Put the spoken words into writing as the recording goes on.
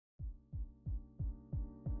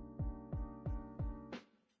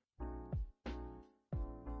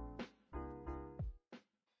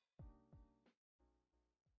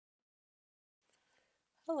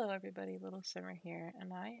Hello, everybody. Little Simmer here,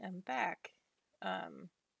 and I am back. Um,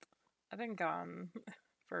 I've been gone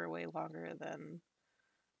for way longer than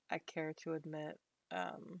I care to admit.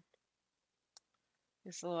 Um,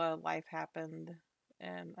 just a lot of life happened,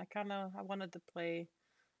 and I wanted to play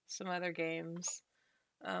some other games.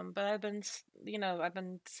 But I've been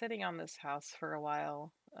sitting on this house for a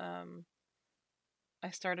while.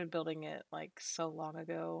 I started building it like so long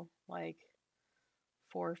ago, like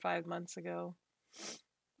 4 or 5 months ago.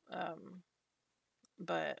 Um,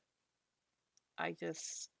 but I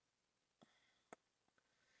just,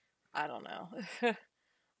 I don't know.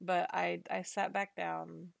 But I sat back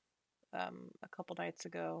down a couple nights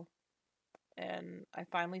ago and I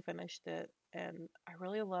finally finished it and I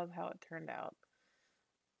really love how it turned out.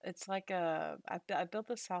 It's like I built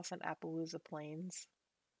this house in Appaloosa Plains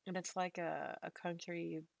and it's like a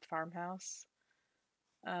country farmhouse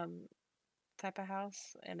um type of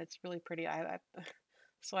house and it's really pretty. I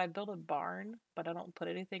so I built a barn, but I don't put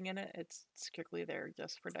anything in it. It's strictly there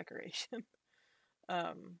just for decoration.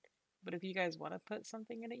 Um but if you guys want to put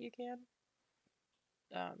something in it, you can.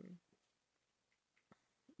 Um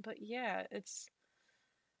but yeah,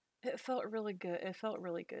 it felt really good. It felt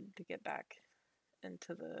really good to get back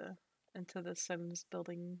into the Sims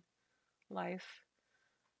building life.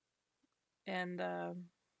 And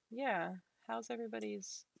yeah, how's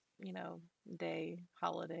everybody's, day,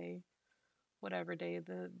 holiday, whatever day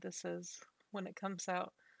this is when it comes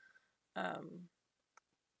out? Um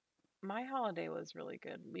my holiday was really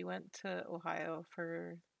good. We went to Ohio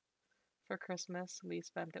for Christmas. We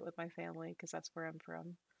spent it with my family because that's where I'm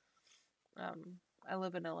from. Um I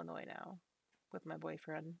live in Illinois now with my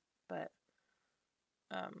boyfriend, but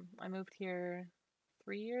I moved here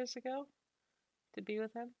 3 years ago to be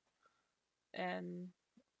with him, and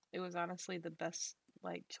it was honestly the best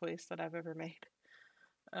like choice that I've ever made.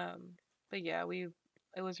 Um, but yeah, we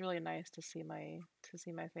it was really nice to see my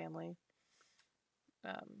family.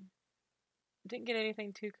 Um, didn't get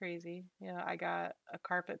anything too crazy. I got a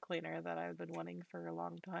carpet cleaner that I've been wanting for a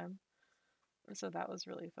long time, so that was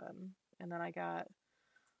really fun. And then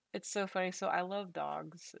it's so funny. So I love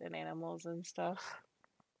dogs and animals and stuff,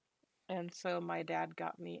 and so my dad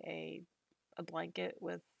got me a blanket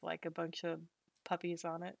with like a bunch of puppies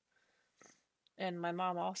on it. And my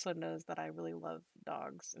mom also knows that I really love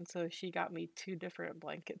dogs, and so she got me two different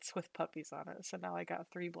blankets with puppies on it. So now I got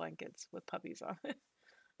three blankets with puppies on it,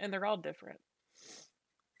 and they're all different.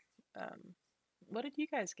 Um, what did you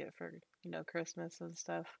guys get for Christmas and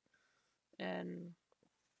stuff? And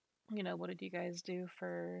what did you guys do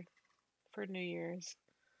for New Year's?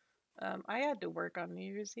 I had to work on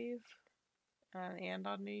New Year's Eve and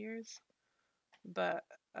on New Year's, but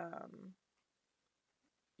um,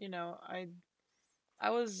 you know I I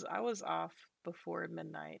was off before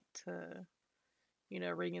midnight to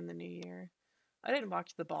ring in the new year. I didn't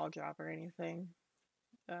watch the ball drop or anything,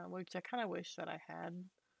 which I kind of wish that I had,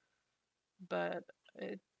 but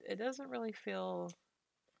it doesn't really feel,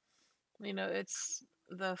 it's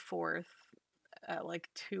the 4th at like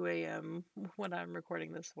 2 a.m. when I'm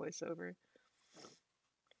recording this voiceover.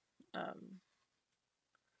 Um,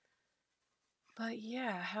 but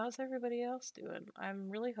yeah, how's everybody else doing? I'm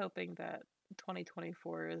really hoping that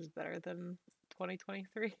 2024 is better than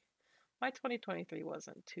 2023. My 2023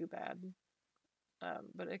 wasn't too bad,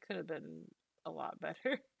 but it could have been a lot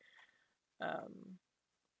better. Um,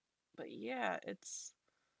 but yeah,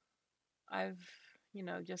 I've,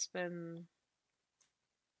 just been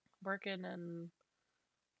working and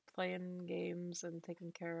playing games and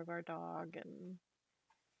taking care of our dog and,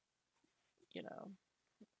 you know,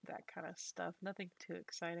 that kind of stuff. Nothing too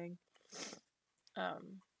exciting.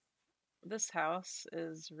 Um, this house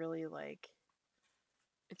is really like,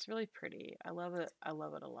 it's really pretty. I love it. I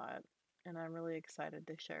love it a lot. And I'm really excited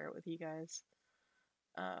to share it with you guys.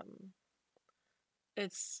 Um,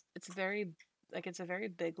 it's very, like, it's a very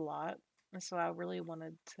big lot. And so I really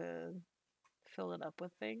wanted to fill it up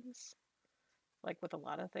with things, like with a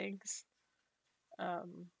lot of things.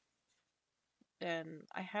 Um, and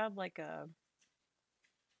I had like a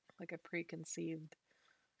preconceived,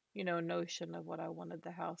 notion of what I wanted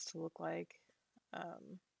the house to look like.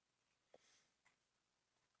 Um,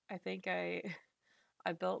 I think I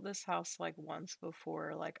built this house like once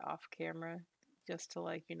before, like off camera, just to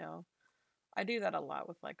like, I do that a lot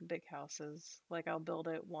with like big houses. Like I'll build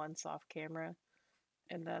it once off camera,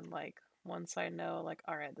 and then like once I know like,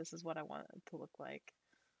 all right, this is what I want it to look like.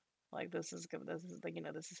 Like this is good. This is like,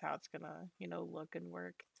 this is how it's gonna, look and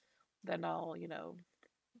work. Then I'll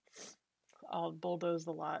bulldoze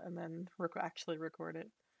the lot and then actually record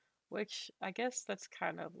it. Which I guess that's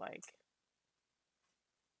kind of like,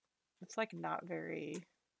 it's like not very.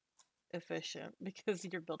 efficient because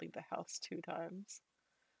you're building the house 2 times.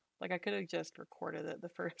 Like I could have just recorded it the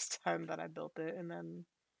first time that I built it and then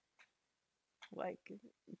like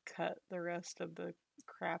cut the rest of the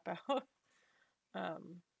crap out.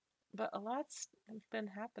 Um, but a lot's been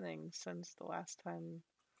happening since the last time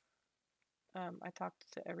I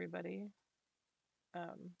talked to everybody.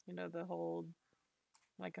 The whole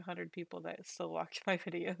like 100 people that still watch my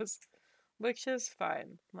videos, which is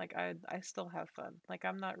fine. Like I still have fun. Like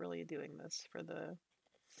I'm not really doing this for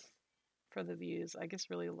the views. I just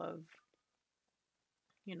really love,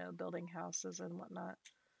 building houses and whatnot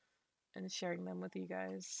and sharing them with you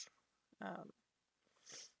guys. Um,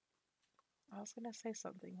 I was gonna say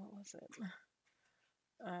something. What was it?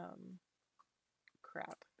 Um,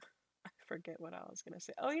 Crap. I forget what I was gonna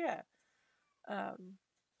say. Oh yeah. Um,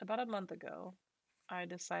 about a month ago, I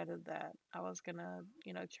decided that I was gonna,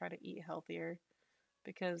 try to eat healthier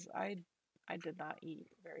because I did not eat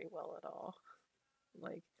very well at all.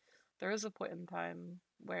 Like there was a point in time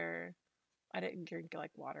where I didn't drink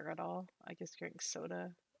like water at all. I just drank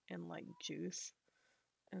soda and like juice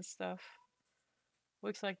and stuff.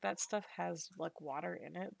 Which like that stuff has like water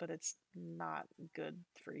in it, but it's not good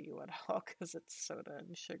for you at all because it's soda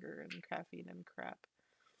and sugar and caffeine and crap.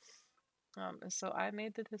 And so I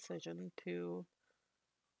made the decision to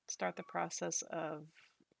start the process of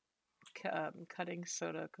cutting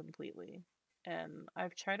soda completely. And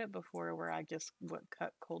I've tried it before where I just would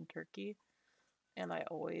cut cold turkey, and I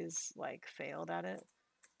always like failed at it.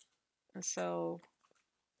 And so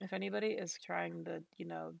if anybody is trying to,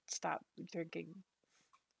 stop drinking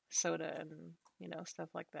soda and, stuff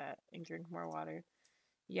like that and drink more water,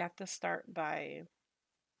 you have to start by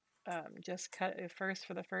just cut it first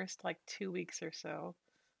for the first like 2 weeks or so.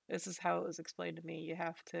 This is how it was explained to me. You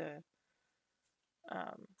have to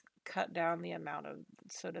um, cut down the amount of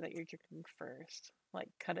soda that you're drinking first. Like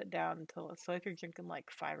cut it down until so if you're drinking like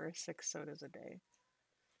 5 or 6 sodas a day,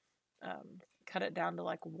 cut it down to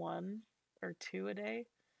like 1 or 2 a day,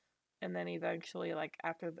 and then eventually like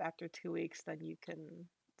after 2 weeks, then you can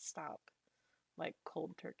stop like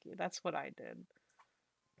cold turkey. That's what I did.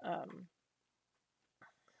 Um,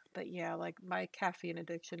 but yeah, like my caffeine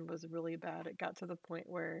addiction was really bad. It got to the point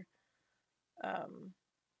where um,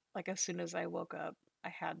 like as soon as I woke up, I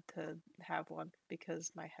had to have one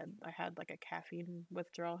because I had like a caffeine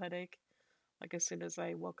withdrawal headache. Like as soon as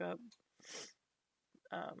I woke up,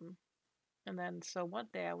 um, and then so one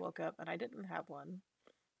day I woke up and I didn't have one,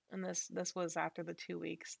 and this was after the 2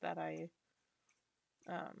 weeks that I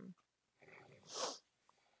um,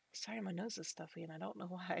 sorry, my nose is stuffy and I don't know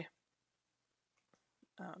why.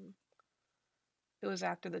 Um, it was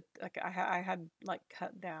after the like I had like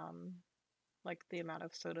cut down like the amount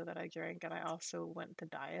of soda that I drank, and I also went to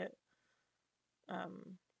diet.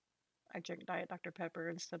 Um, I drank Diet Dr. Pepper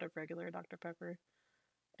instead of regular Dr. Pepper.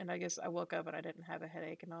 And I guess I woke up and I didn't have a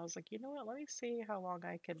headache, and I was like, you know what? Let me see how long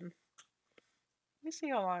I can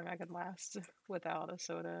last without a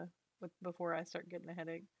soda before I start getting a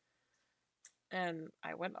headache. And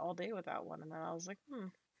I went all day without one, and then I was like,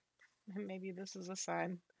 maybe this is a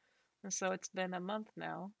sign. And so it's been a month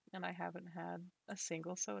now, and I haven't had a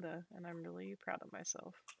single soda, and I'm really proud of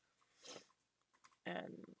myself.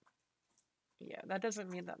 And yeah, that doesn't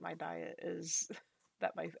mean that my diet is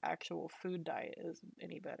that my actual food diet is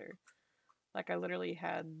any better. Like I literally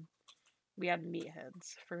had we had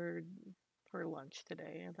meatheads for lunch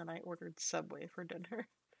today, and then I ordered Subway for dinner.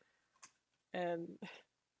 And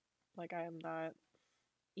like I am not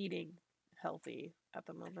eating healthy at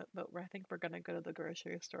the moment, but I think we're gonna go to the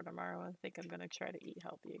grocery store tomorrow. I think I'm gonna try to eat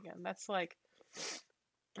healthy again. That's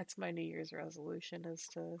my New Year's resolution is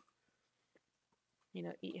to,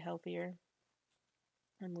 eat healthier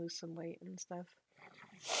and lose some weight and stuff.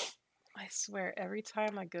 I swear, every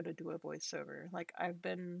time I go to do a voiceover, like I've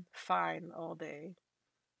been fine all day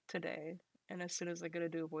today, and as soon as I go to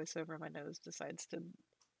do a voiceover, my nose decides to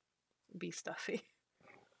be stuffy.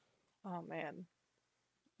 Oh man.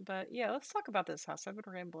 But yeah, let's talk about this house. I've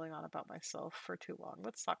been rambling on about myself for too long.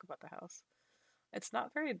 Let's talk about the house. It's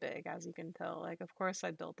not very big, as you can tell. Like, of course,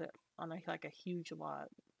 I built it on a huge lot,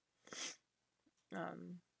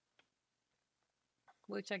 um,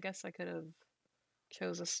 which I guess I could have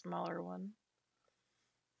chose a smaller one.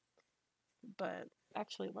 But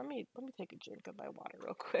actually, let me take a drink of my water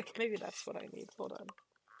real quick. Maybe that's what I need. Hold on.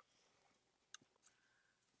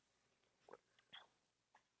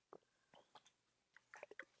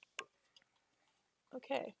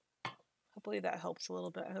 Okay. Hopefully that helps a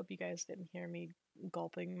little bit. I hope you guys didn't hear me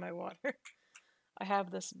gulping my water. I have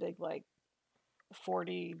this big like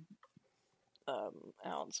 40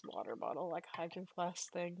 ounce water bottle, like Hydro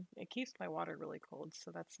Flask thing. It keeps my water really cold,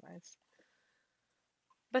 so that's nice.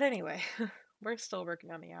 But anyway, we're still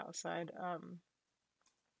working on the outside.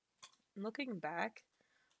 Looking back,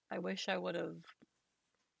 I wish I would have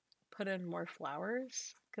put in more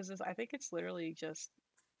flowers because I think it's literally just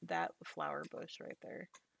that flower bush right there,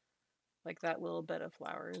 like that little bit of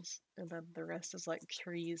flowers, and then the rest is like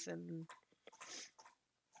trees and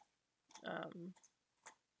um,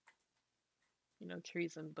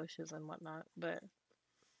 trees and bushes and whatnot. But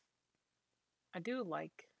I do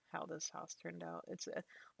like how this house turned out. It's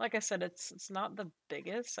like I said, it's not the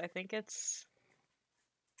biggest. I think it's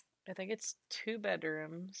 2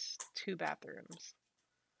 bedrooms, 2 bathrooms.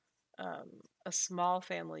 A small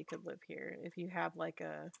family could live here if you have like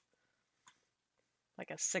a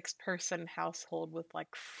 6-person household with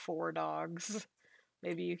like 4 dogs.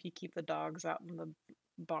 Maybe if you keep the dogs out in the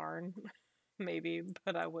barn, maybe,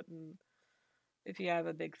 but I wouldn't. If you have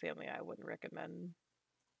a big family, I wouldn't recommend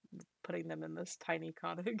putting them in this tiny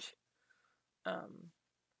cottage. Um,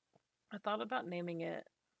 I thought about naming it.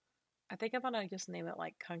 I think I'm gonna just name it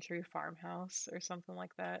like Country Farmhouse or something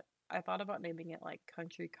like that. I thought about naming it like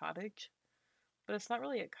Country Cottage, but it's not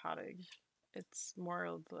really a cottage. It's more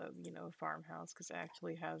of a farmhouse because it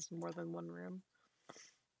actually has more than one room.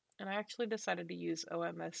 And I actually decided to use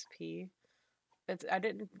OMSP. I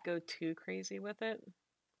didn't go too crazy with it.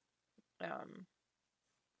 Um,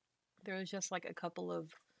 there was just like a couple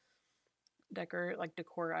of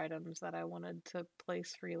decor items that I wanted to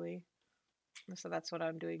place freely. And so that's what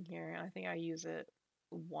I'm doing here. And I think I use it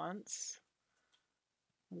once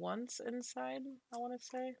inside, I want to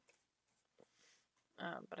say.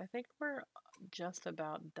 But I think we're just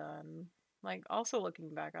about done. Like, also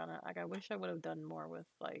looking back on it, like I wish I would have done more with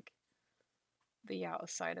like the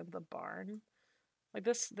outside of the barn. Like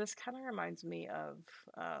this kind of reminds me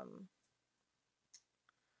um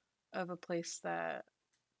of a place that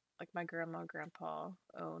like my grandma and grandpa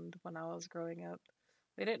owned when I was growing up.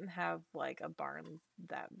 They didn't have like a barn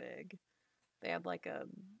that big. They had like a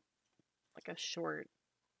short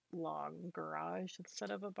long garage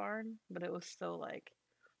instead of a barn, but it was still like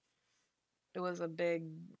it was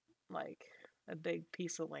like a big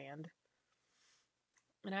piece of land.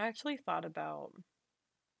 And I actually thought about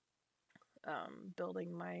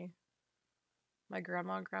building my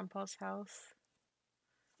grandma and grandpa's house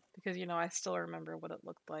because I still remember what it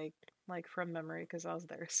looked like from memory because I was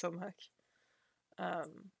there so much.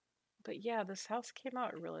 Um, but yeah, this house came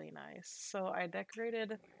out really nice. So I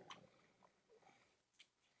decorated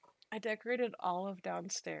all of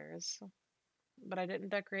downstairs, but I didn't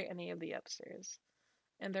decorate any of the upstairs.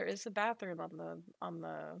 And there is a bathroom on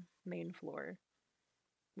the main floor,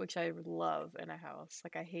 which I love in a house.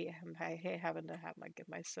 Like I hate having to have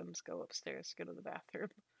my Sims go upstairs to go to the bathroom.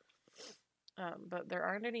 But there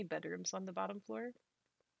aren't any bedrooms on the bottom floor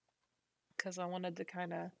because I wanted to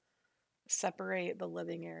kind of separate the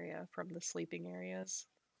living area from the sleeping areas.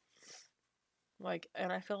 Like,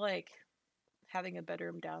 and I feel like having a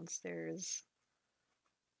bedroom downstairs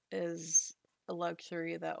is a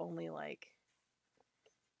luxury that only like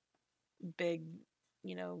big,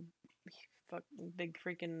 you know, fuck, big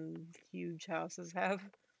freaking huge houses have.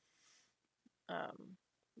 Um,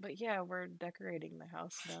 but yeah, we're decorating the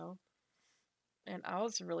house now, and I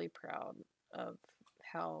was really proud of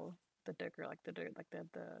how the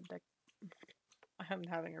I'm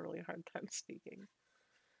having a really hard time speaking.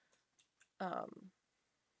 Um,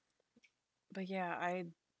 but yeah, I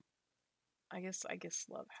guess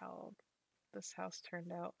love how this house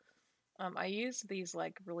turned out. I used these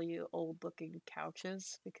like really old looking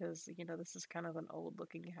couches because this is kind of an old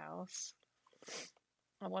looking house.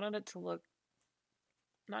 I wanted it to look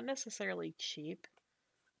not necessarily cheap,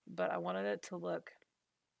 but I wanted it to look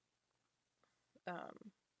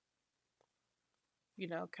um,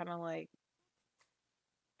 kind of like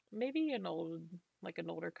maybe an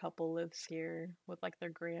older couple lives here with like their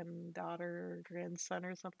granddaughter or grandson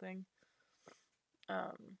or something.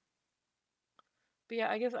 Um, but yeah,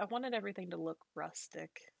 I guess I wanted everything to look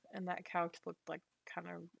rustic, and that couch looked like kind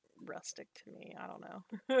of rustic to me. I don't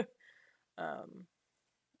know. um,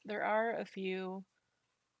 there are a few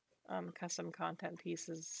custom content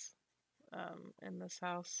pieces in this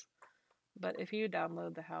house, but if you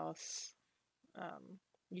download the house, um,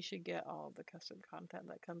 you should get all the custom content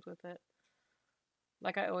that comes with it.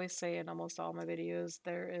 Like I always say in almost all my videos,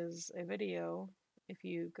 there is a video if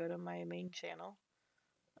you go to my main channel.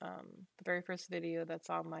 The very first video that's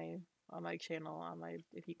on my channel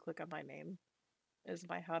if you click on my name is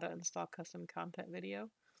my how to install custom content video.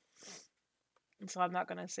 And so I'm not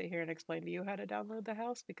gonna sit here and explain to you how to download the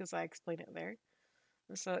house because I explain it there.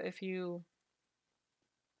 And so if you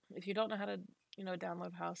If you don't know how to,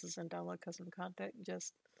 download houses and download custom content,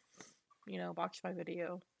 just, watch my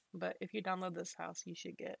video. But if you download this house, you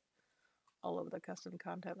should get all of the custom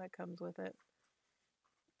content that comes with it.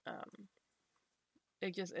 Um,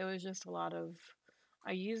 it was just a lot of,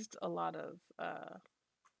 I used a lot of,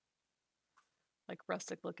 like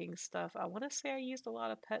rustic looking stuff. I want to say I used a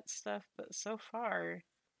lot of pet stuff, but so far,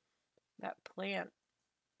 that plant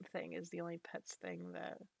thing is the only pets thing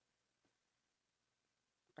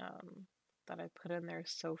um, that I put in there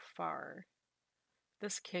so far.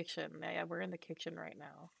 This kitchen, yeah, we're in the kitchen right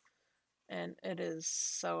now, and it is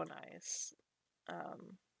so nice.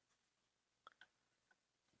 Um,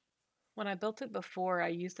 when I built it before, I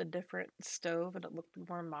used a different stove and it looked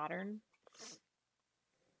more modern.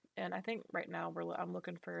 And I think right now I'm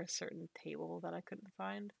looking for a certain table that I couldn't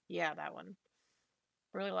find. Yeah, that one.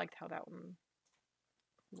 Really liked how that one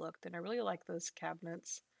looked, and I really like those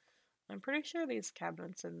cabinets. I'm pretty sure these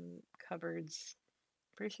cabinets and cupboards,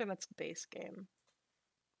 pretty sure that's base game,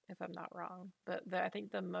 if I'm not wrong. But I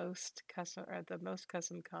think the most custom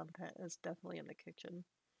content is definitely in the kitchen.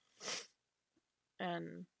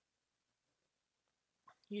 And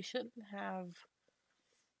you shouldn't have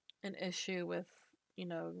an issue with,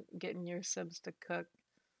 getting your Sims to cook,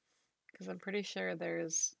 because I'm pretty sure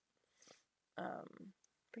there's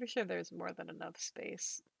more than enough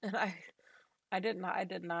space. And I did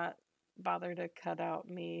not bother to cut out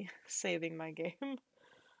me saving my game.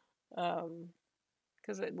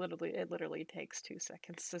 Because it literally takes 2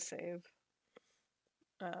 seconds to save.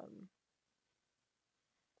 Um,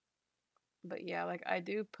 but yeah, like I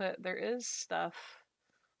do there is stuff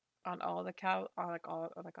on all the on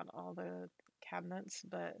all the cabinets,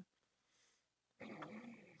 but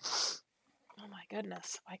oh my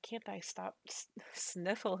goodness, why can't I stop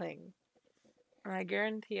sniffling? And I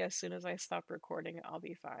guarantee as soon as I stop recording, I'll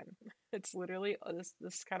be fine. It's literally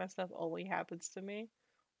this kind of stuff only happens to me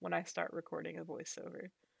when I start recording a voiceover.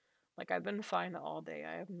 Like I've been fine all day.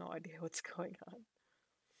 I have no idea what's going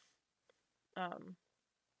on.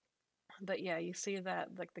 But yeah, you see that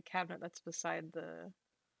like the cabinet that's beside the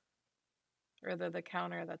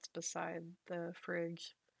counter that's beside the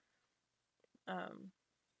fridge. Um,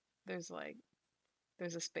 there's like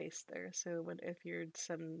there's a space there, so if your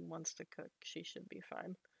son wants to cook, she should be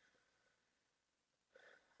fine.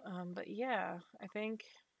 But yeah, I think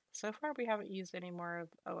so far we haven't used any more of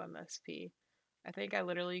OMSP. I think I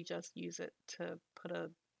literally just use it to put a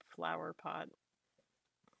flower pot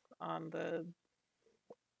on the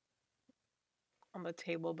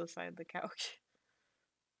table beside the couch.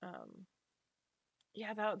 Um,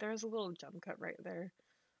 yeah, there's a little jump cut right there.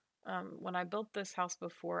 When I built this house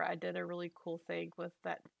before, I did a really cool thing with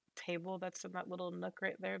that table that's in that little nook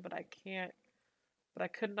right there, but I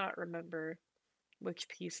could not remember which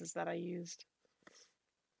pieces that I used.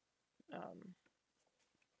 Um,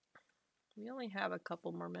 we only have a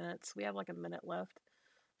couple more minutes. We have like a minute left.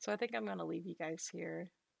 So I think I'm gonna leave you guys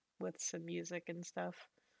here with some music and stuff.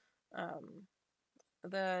 Um,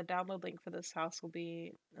 the download link for this house will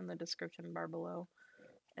be in the description bar below,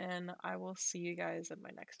 and I will see you guys in my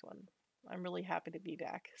next one. I'm really happy to be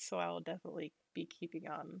back, so I will definitely be keeping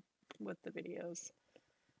on with the videos.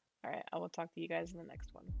 Alright, I will talk to you guys in the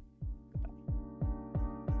next one.